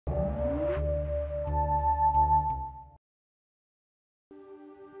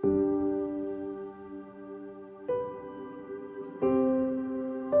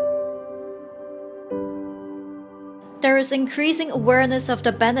is increasing awareness of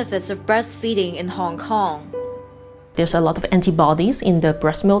the benefits of breastfeeding in Hong Kong. There's a lot of antibodies in the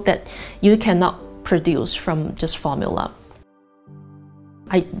breast milk that you cannot produce from just formula.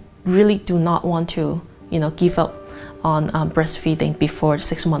 I really do not want to, give up on breastfeeding before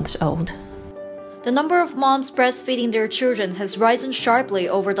 6 months old. The number of moms breastfeeding their children has risen sharply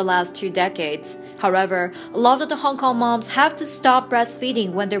over the last 2 decades. However, a lot of the Hong Kong moms have to stop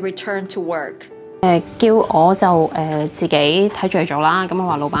breastfeeding when they return to work. 叫我就自己睇住去做啦，咁我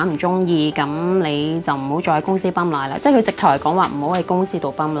話老闆唔中意，咁你就唔好再喺公司泵奶啦。即係佢直頭係講話唔好喺公司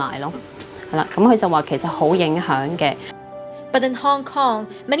度泵奶咯，係啦。咁佢就話其實好影響嘅。But in Hong Kong,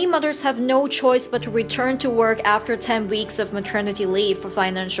 many mothers have no choice but to return to work after 10 weeks of maternity leave for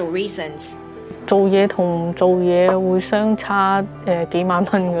financial reasons. 做嘢同唔做嘢會相差幾萬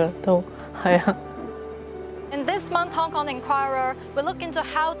蚊㗎啦，都係啊。In this month, Hong Kong Inquirer will look into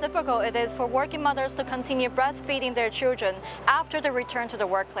how difficult it is for working mothers to continue breastfeeding their children after they return to the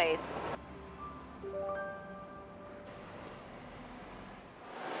workplace.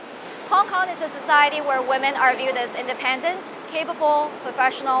 Hong Kong is a society where women are viewed as independent, capable,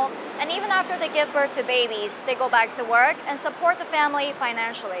 professional, and even after they give birth to babies, they go back to work and support the family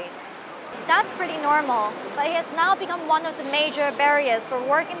financially. That's pretty normal, but it has now become one of the major barriers for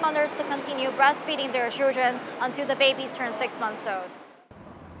working mothers to continue breastfeeding their children until the babies turn 6 months old.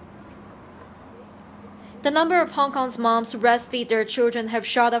 The number of Hong Kong's moms who breastfeed their children have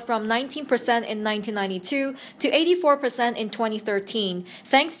shot up from 19% in 1992 to 84% in 2013,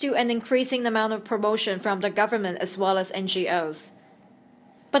 thanks to an increasing amount of promotion from the government as well as NGOs.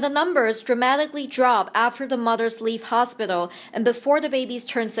 But the numbers dramatically drop after the mothers leave hospital and before the babies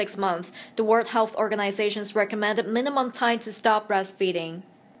turn 6 months. The World Health Organization's recommended minimum time to stop breastfeeding.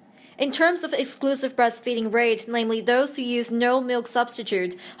 In terms of exclusive breastfeeding rate, namely those who use no milk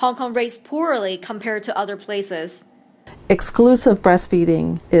substitute, Hong Kong rates poorly compared to other places. Exclusive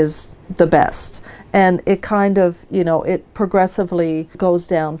breastfeeding is the best, and it kind of, it progressively goes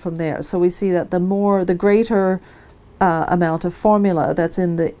down from there. So we see that the greater amount of formula that's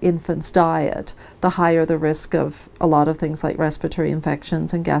in the infant's diet, the higher the risk of a lot of things like respiratory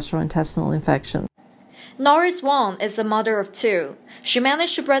infections and gastrointestinal infections. Norris Wong is a mother of 2. She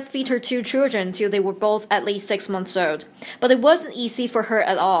managed to breastfeed her 2 children till they were both at least 6 months old. But it wasn't easy for her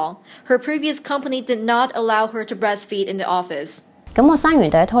at all. Her previous company did not allow her to breastfeed in the office. 咁我生完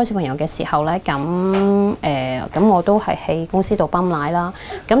第一胎小朋友嘅時候咧，咁我都係喺公司度泵奶啦。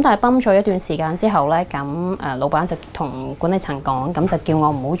咁但係泵咗一段時間之後咧，老闆就同管理層講，咁就叫我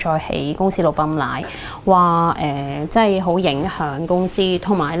唔好再喺公司度泵奶，話即係好影響公司，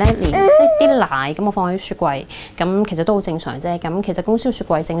同埋咧連即係啲奶咁我放喺雪櫃，咁其實都好正常啫。咁其實公司嘅雪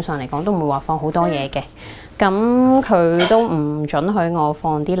櫃正常嚟講都唔會話放好多嘢嘅。咁佢都唔准許我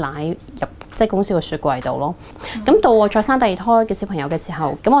放啲奶入即係公司個雪櫃度咯。咁到我再生第二胎嘅小朋友嘅時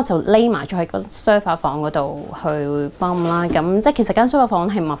候，咁我就匿埋咗喺個梳化房嗰度去泵啦。咁即係其實間梳化房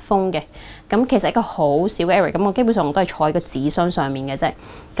係密封嘅，咁其實一個好少嘅 area， 咁我基本上我都係坐喺個紙箱上面嘅啫。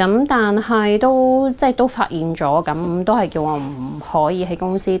咁但係都發現咗，咁都係叫我唔可以喺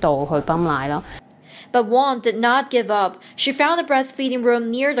公司度去泵奶啦。But Wong did not give up. She found a breastfeeding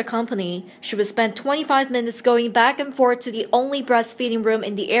room near the company. She would spend 25 minutes going back and forth to the only breastfeeding room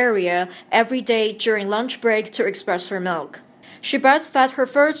in the area every day during lunch break to express her milk. She breastfed her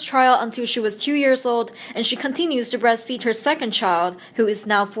first child until she was 2 years old, and she continues to breastfeed her second child, who is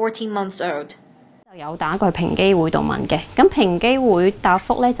now 14 months old. 有打過去平機會度問嘅，咁平機會答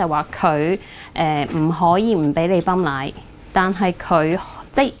覆咧就話佢唔可以唔俾你泵奶，但係佢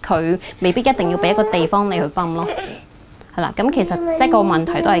未必一定要俾一個地方你去泵咯，係啦。咁其實即係個問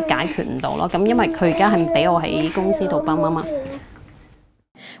題都係解決唔到咯。咁因為佢而家係唔俾我喺公司度泵啊嘛。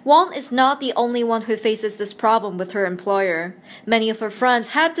Wong is not the only one who faces this problem with her employer. Many of her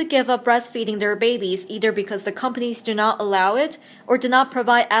friends had to give up breastfeeding their babies either because the companies do not allow it or do not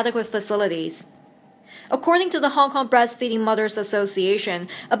provide adequate facilities. According to the Hong Kong Breastfeeding Mothers Association,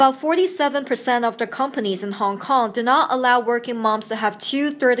 about 47% of the companies in Hong Kong do not allow working moms to have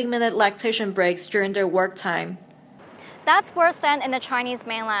 2 30-minute lactation breaks during their work time. That's worse than in the Chinese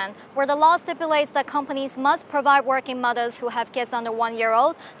mainland, where the law stipulates that companies must provide working mothers who have kids under 1 year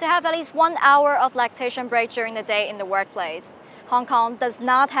old to have at least 1 hour of lactation break during the day in the workplace. Hong Kong does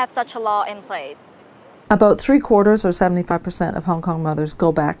not have such a law in place. About 3/4 or 75% of Hong Kong mothers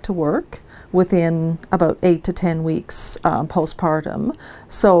go back to work within about 8 to 10 weeks postpartum.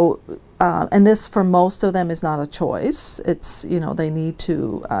 So, and this for most of them is not a choice. It's,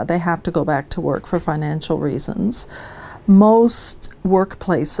 they have to go back to work for financial reasons. Most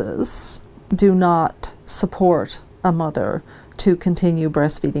workplaces do not support a mother to continue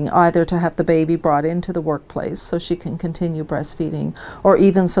breastfeeding, either to have the baby brought into the workplace so she can continue breastfeeding, or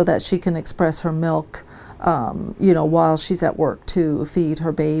even so that she can express her milk while she's at work to feed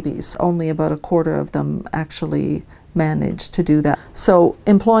her babies. Only about a quarter of them actually manage to do that. So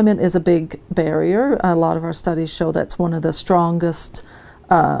employment is a big barrier. A lot of our studies show that's one of the strongest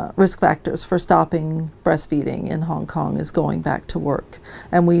risk factors for stopping breastfeeding in Hong Kong is going back to work.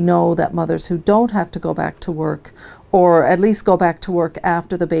 And we know that mothers who don't have to go back to work, or at least go back to work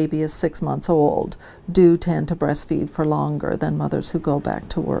after the baby is 6 months old, do tend to breastfeed for longer than mothers who go back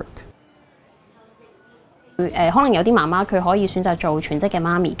to work. 可能有啲媽媽佢可以選擇做全職嘅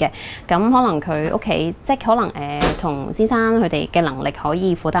媽咪嘅，咁可能佢屋企即係可能同先生佢哋嘅能力可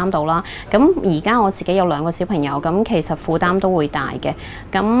以負擔到啦。咁而家我自己有2個小朋友，咁其實負擔都會大嘅。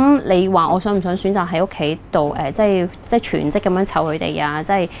咁你話我想唔想選擇喺屋企度即係全職咁樣湊佢哋啊？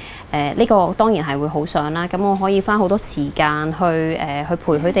即係呢個當然係會好想啦。咁我可以花好多時間去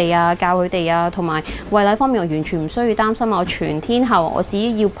陪佢哋啊，教佢哋啊，同埋餵奶方面我完全唔需要擔心，我全天候我只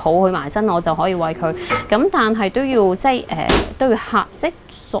要抱佢埋身我就可以餵佢。咁但係都要都要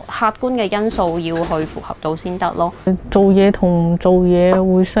客觀嘅因素要去符合到先得咯。做嘢同唔做嘢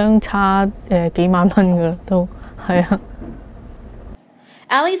會相差幾萬蚊㗎啦，都係啊。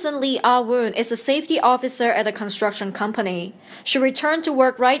Alison Lee Ah-woon is a safety officer at a construction company. She returned to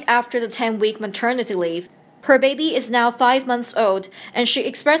work right after the 10-week maternity leave. Her baby is now 5 months old, and she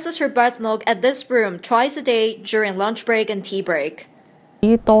expresses her breast milk at this room twice a day during lunch break and tea break.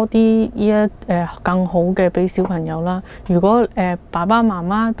 多啲更好嘅俾小朋友啦。如果爸爸媽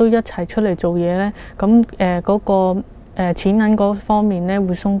媽都一齊出嚟做嘢咧，咁嗰個錢銀嗰方面咧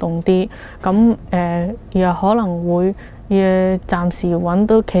會鬆動啲，咁又可能會暫時揾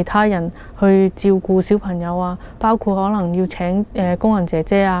到其他人去照顧小朋友啊，包括可能要請工人姐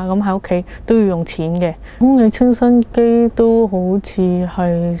姐啊，咁喺屋企都要用錢嘅。空氣清新機都好似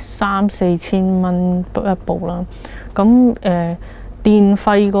係3-4千蚊一部啦，咁電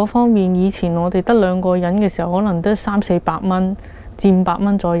費嗰方面，以前我哋得2個人嘅時候，可能都300-400蚊，至500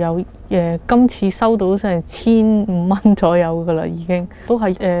蚊左右。今次收到成1500蚊左右㗎啦，已經都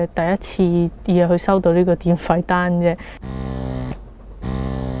係第一次去收到呢個電費單啫。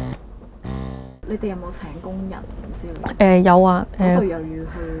你哋有冇請工人之類？有啊。嗰度又要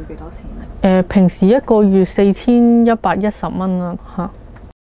去幾多錢咧？平時一個月4110蚊啦嚇。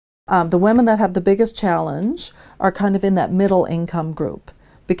The women that have the biggest challenge are kind of in that middle income group,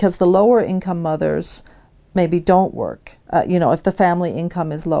 because the lower income mothers maybe don't work. If the family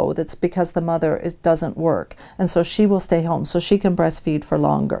income is low, that's because the mother doesn't work, and so she will stay home so she can breastfeed for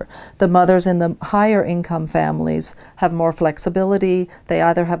longer. The mothers in the higher income families have more flexibility. They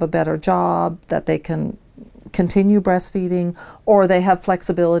either have a better job that they can continue breastfeeding, or they have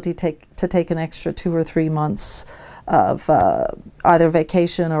flexibility to take an extra 2 or 3 months of either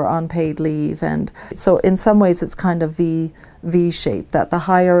vacation or unpaid leave. And so in some ways it's kind of V-shaped, that the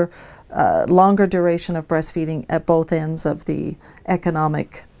higher longer duration of breastfeeding at both ends of the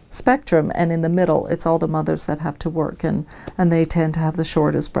economic spectrum, and in the middle it's all the mothers that have to work, and they tend to have the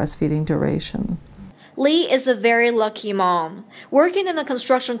shortest breastfeeding duration. Lee is a very lucky mom. Working in a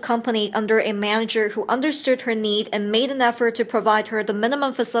construction company under a manager who understood her need and made an effort to provide her the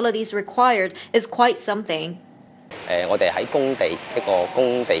minimum facilities required is quite something. 我哋喺工地一個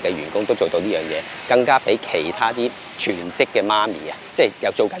工地嘅員工都做到呢樣嘢，更加比其他啲全職嘅媽咪啊，即係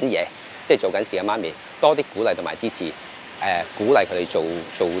又做緊嘢，即係做緊事嘅媽咪，多啲鼓勵同埋支持，鼓勵佢哋做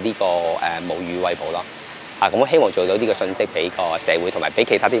呢個母乳餵哺咯。咁我希望做到呢個信息俾個社會同埋俾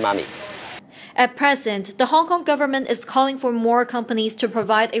其他啲媽咪。At present, the Hong Kong government is calling for more companies to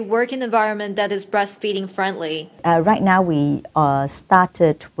provide a working environment that is breastfeeding friendly. Right now, we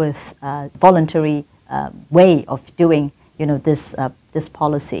started with voluntary way of doing, this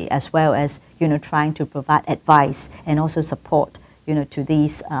policy, as well as, trying to provide advice and also support, to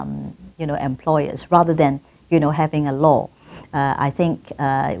these, employers, rather than, having a law. I think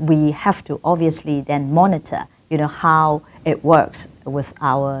we have to obviously then monitor, how it works with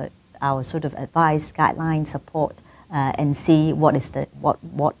our sort of advice, guideline, support, and see what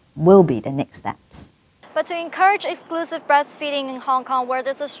will be the next steps. But to encourage exclusive breastfeeding in Hong Kong, where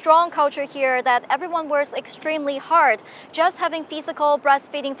there's a strong culture here that everyone works extremely hard, just having physical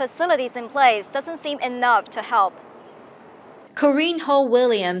breastfeeding facilities in place doesn't seem enough to help. Corinne Ho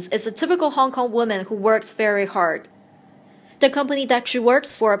Williams is a typical Hong Kong woman who works very hard. The company that she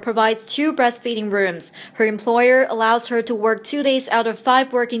works for provides 2 breastfeeding rooms. Her employer allows her to work 2 days out of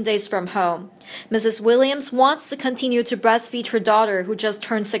 5 working days from home. Mrs. Williams wants to continue to breastfeed her daughter, who just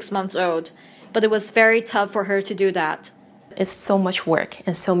turned 6 months old. But it was very tough for her to do that. It's so much work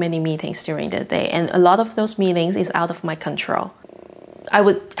and so many meetings during the day, and a lot of those meetings is out of my control. I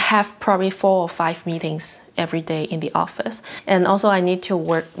would have probably 4 or 5 meetings every day in the office. And also I need to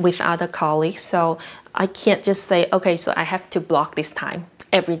work with other colleagues, so I can't just say, okay, so I have to block this time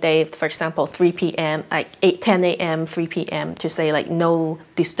every day, for example, 3 p.m., like 10 a.m., 3 p.m., to say like no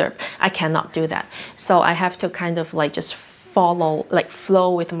disturb. I cannot do that. So I have to kind of like just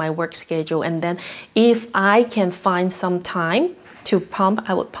flow with my work schedule. And then if I can find some time to pump,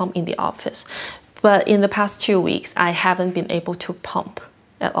 I would pump in the office. But in the past 2 weeks, I haven't been able to pump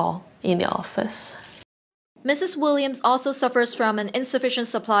at all in the office. Mrs. Williams also suffers from an insufficient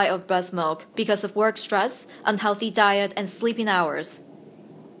supply of breast milk because of work stress, unhealthy diet, and sleeping hours.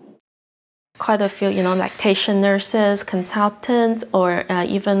 Quite a few, lactation nurses, consultants, or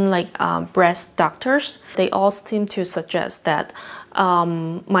even like breast doctors, they all seem to suggest that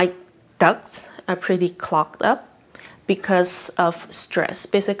my ducts are pretty clogged up because of stress.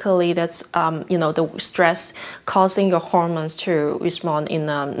 Basically, that's the stress causing your hormones to respond in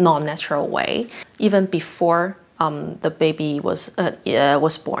a non-natural way, even before the baby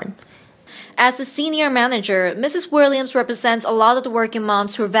was born. As a senior manager, Mrs. Williams represents a lot of the working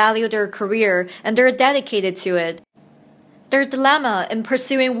moms who value their career and they're dedicated to it. Their dilemma in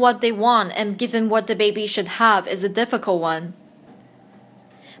pursuing what they want and given what the baby should have is a difficult one.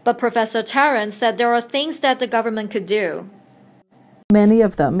 But Professor Tarrant said there are things that the government could do. Many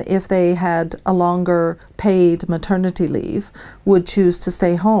of them, if they had a longer paid maternity leave, would choose to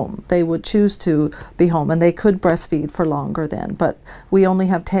stay home. They would choose to be home, and they could breastfeed for longer then. But we only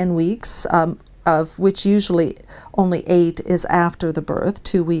have 10 weeks, of which usually only 8 is after the birth,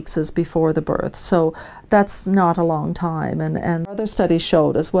 2 weeks is before the birth. So that's not a long time. And other studies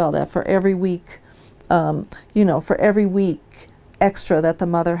showed as well that for every week, extra that the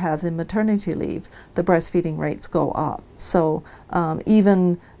mother has in maternity leave, the breastfeeding rates go up. So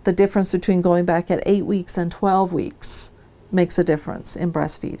even the difference between going back at 8 weeks and 12 weeks makes a difference in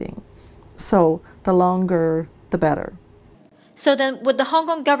breastfeeding. So the longer, the better. So then, would the Hong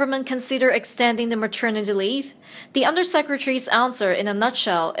Kong government consider extending the maternity leave? The Undersecretary's answer in a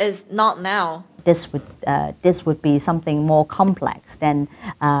nutshell is not now. This would be something more complex than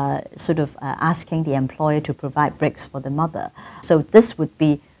asking the employer to provide breaks for the mother. So this would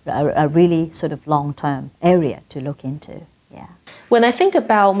be a really sort of long-term area to look into. Yeah. When I think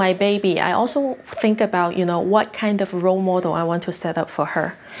about my baby, I also think about what kind of role model I want to set up for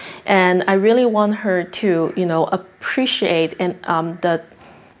her, and I really want her to appreciate the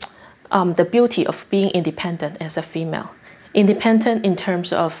beauty of being independent as a female. Independent in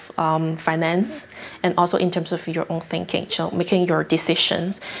terms of finance and also in terms of your own thinking, so making your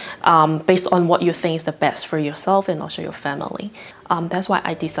decisions based on what you think is the best for yourself and also your family. That's why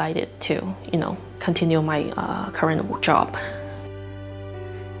I decided to, continue my current job.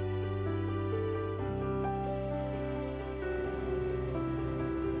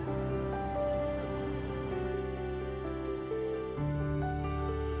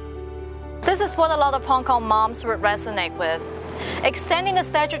 This is what a lot of Hong Kong moms would resonate with. Extending the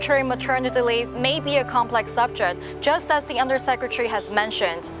statutory maternity leave may be a complex subject, just as the Undersecretary has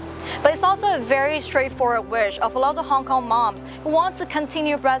mentioned. But it's also a very straightforward wish of a lot of Hong Kong moms who want to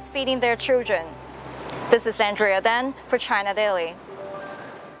continue breastfeeding their children. This is Andrea Den for China Daily.